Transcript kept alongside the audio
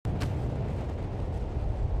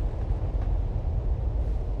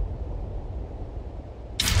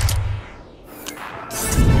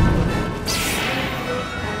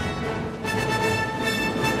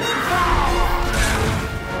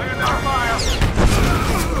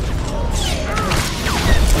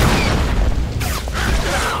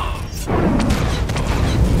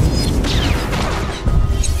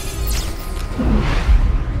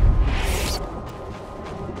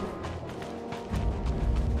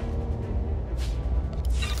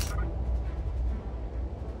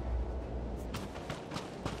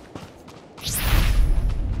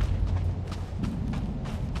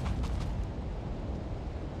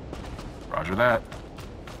that.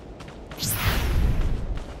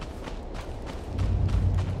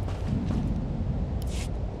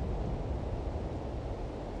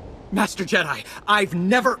 Master Jedi, I've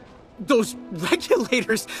never... Those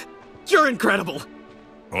regulators... You're incredible!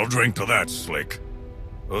 I'll drink to that, Slick.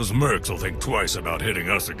 Those mercs will think twice about hitting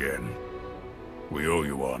us again. We owe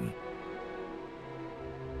you one.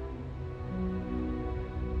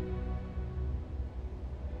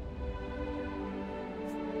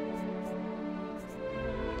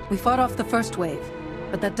 We fought off the first wave,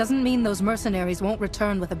 but that doesn't mean those mercenaries won't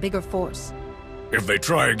return with a bigger force. If they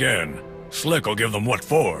try again, Slick will give them what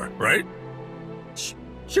for, right?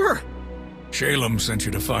 Sure. Shalem sent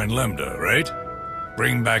you to find Lambda, right?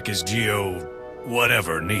 Bring back his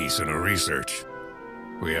whatever niece in her research.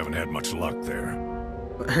 We haven't had much luck there.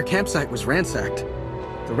 Her campsite was ransacked.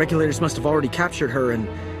 The regulators must have already captured her and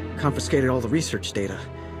confiscated all the research data.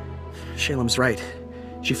 Shalem's right.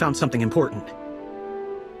 She found something important.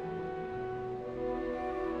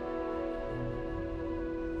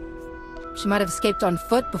 She might have escaped on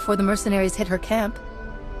foot before the mercenaries hit her camp.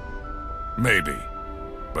 Maybe.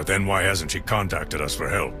 But then why hasn't she contacted us for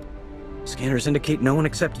help? Scanners indicate no one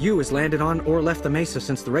except you has landed on or left the Mesa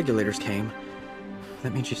since the regulators came.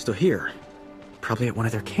 That means she's still here. Probably at one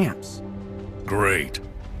of their camps. Great.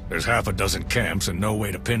 There's half a dozen camps and no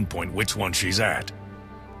way to pinpoint which one she's at.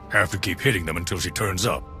 Have to keep hitting them until she turns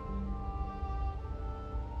up.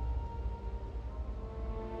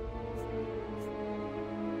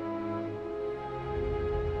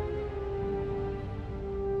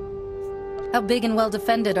 How big and well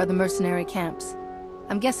defended are the mercenary camps?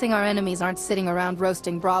 I'm guessing our enemies aren't sitting around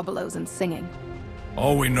roasting brabelos and singing.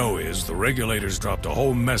 All we know is the regulators dropped a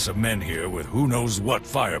whole mess of men here with who knows what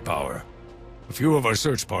firepower. A few of our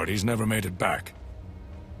search parties never made it back.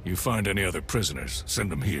 You find any other prisoners,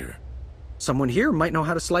 send them here. Someone here might know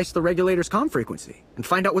how to slice the regulators' comm frequency and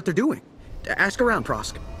find out what they're doing. Ask around,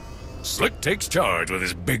 Prosk. Slick takes charge with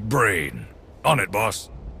his big brain. On it, boss.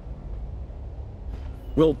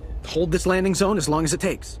 We'll hold this landing zone as long as it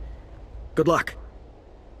takes. Good luck.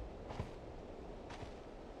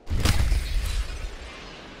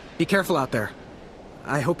 Be careful out there.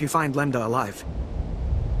 I hope you find Lambda alive.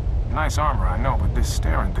 Nice armor, I know, but this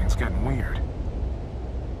staring thing's getting weird.